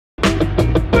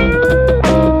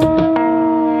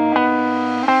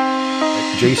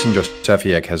Jason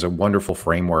Josefiak has a wonderful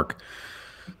framework,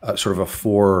 sort of a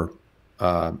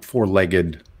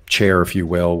four-legged chair, if you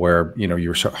will, where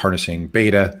you're harnessing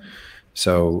beta.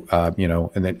 So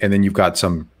and then you've got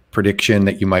some prediction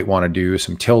that you might want to do,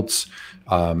 some tilts,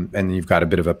 and then you've got a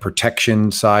bit of a protection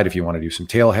side if you want to do some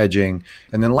tail hedging,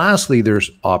 and then lastly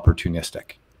there's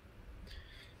opportunistic.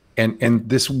 And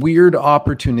this weird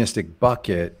opportunistic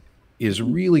bucket is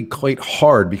really quite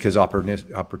hard because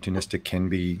opportunistic can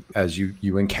be, as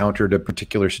you encountered a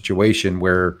particular situation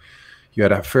where you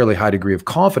had a fairly high degree of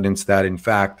confidence that in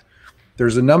fact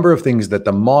there's a number of things that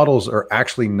the models are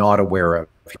actually not aware of.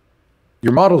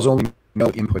 Your models only know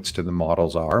inputs to the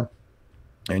models are,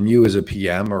 and you as a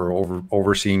PM or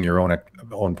overseeing your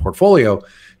own portfolio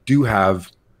do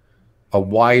have a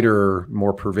wider,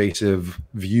 more pervasive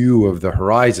view of the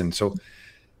horizon. So,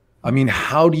 I mean,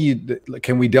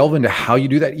 can we delve into how you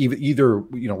do that? Either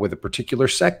with a particular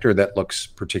sector that looks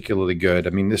particularly good. I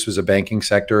mean, this was a banking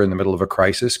sector in the middle of a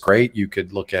crisis. Great. You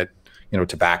could look at,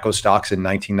 tobacco stocks in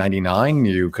 1999.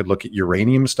 You could look at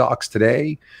uranium stocks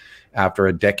today after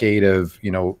a decade of,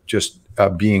 just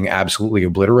being absolutely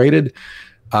obliterated.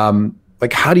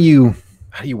 Like, how do you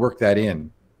work that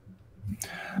in?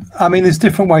 I mean, there's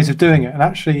different ways of doing it, and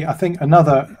actually, I think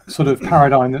another sort of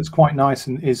paradigm that's quite nice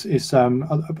and is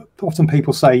often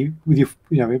people say with your,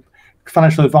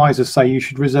 financial advisors say you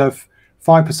should reserve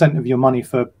 5% of your money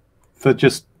for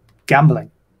just gambling.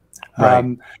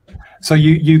 Right. So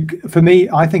for me,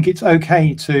 I think it's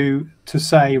okay to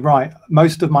say, right,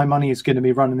 most of my money is going to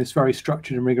be run in this very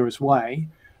structured and rigorous way.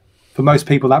 For most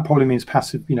people, that probably means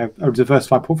passive, a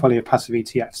diversified portfolio of passive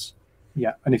ETFs.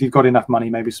 Yeah, and if you've got enough money,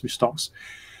 maybe some stocks.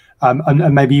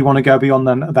 And maybe you want to go beyond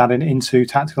that into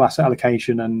tactical asset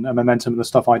allocation and momentum and the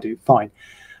stuff I do, fine.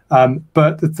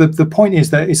 But the point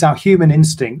is that it's our human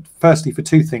instinct, firstly, for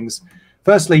two things.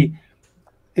 Firstly,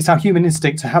 it's our human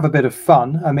instinct to have a bit of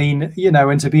fun. I mean,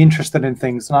 and to be interested in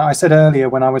things. And I said earlier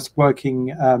when I was working,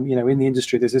 in the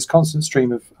industry, there's this constant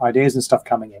stream of ideas and stuff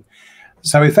coming in.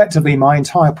 So effectively, my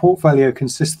entire portfolio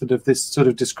consisted of this sort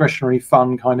of discretionary,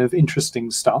 fun, kind of interesting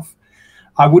stuff.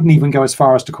 I wouldn't even go as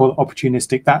far as to call it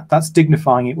opportunistic. That's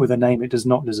dignifying it with a name it does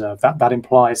not deserve. That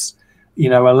implies,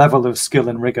 a level of skill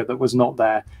and rigor that was not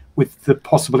there, with the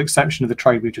possible exception of the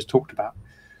trade we just talked about.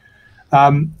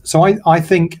 So I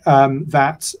think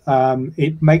that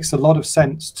it makes a lot of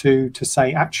sense to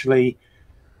say, actually,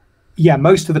 yeah,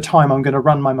 most of the time I'm going to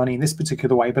run my money in this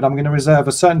particular way, but I'm going to reserve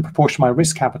a certain proportion of my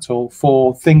risk capital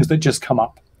for things that just come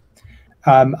up.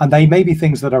 And they may be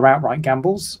things that are outright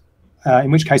gambles,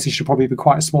 in which case it should probably be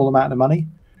quite a small amount of money,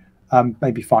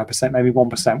 maybe 5%, maybe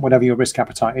 1%, whatever your risk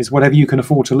appetite is, whatever you can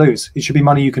afford to lose. It should be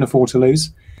money you can afford to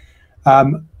lose.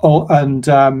 There's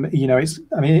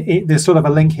sort of a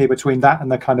link here between that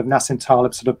and the kind of Nassim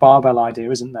Taleb sort of barbell idea,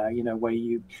 isn't there? Where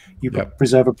you Yep.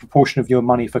 reserve a proportion of your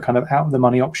money for kind of out of the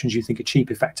money options you think are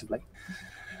cheap, effectively.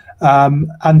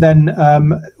 And then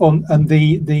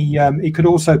it could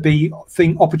also be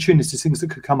opportunities, things that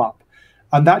could come up.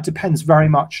 And that depends very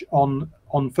much on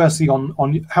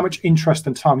how much interest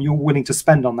and time you're willing to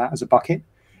spend on that as a bucket.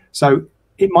 So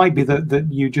it might be that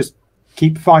you just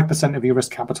keep 5% of your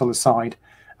risk capital aside,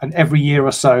 and every year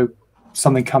or so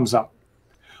something comes up.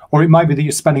 Or it might be that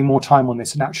you're spending more time on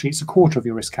this and actually it's a quarter of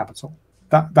your risk capital.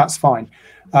 That's fine.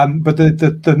 But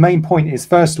the main point is,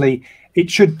 firstly,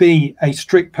 it should be a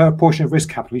strict proportion of risk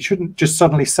capital. You shouldn't just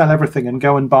suddenly sell everything and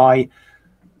go and buy,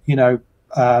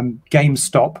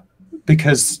 GameStop,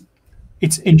 because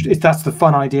that's the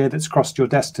fun idea that's crossed your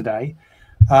desk today.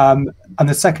 And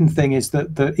the second thing is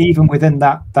that even within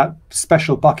that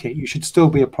special bucket, you should still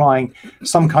be applying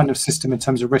some kind of system in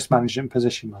terms of risk management and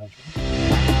position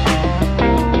management.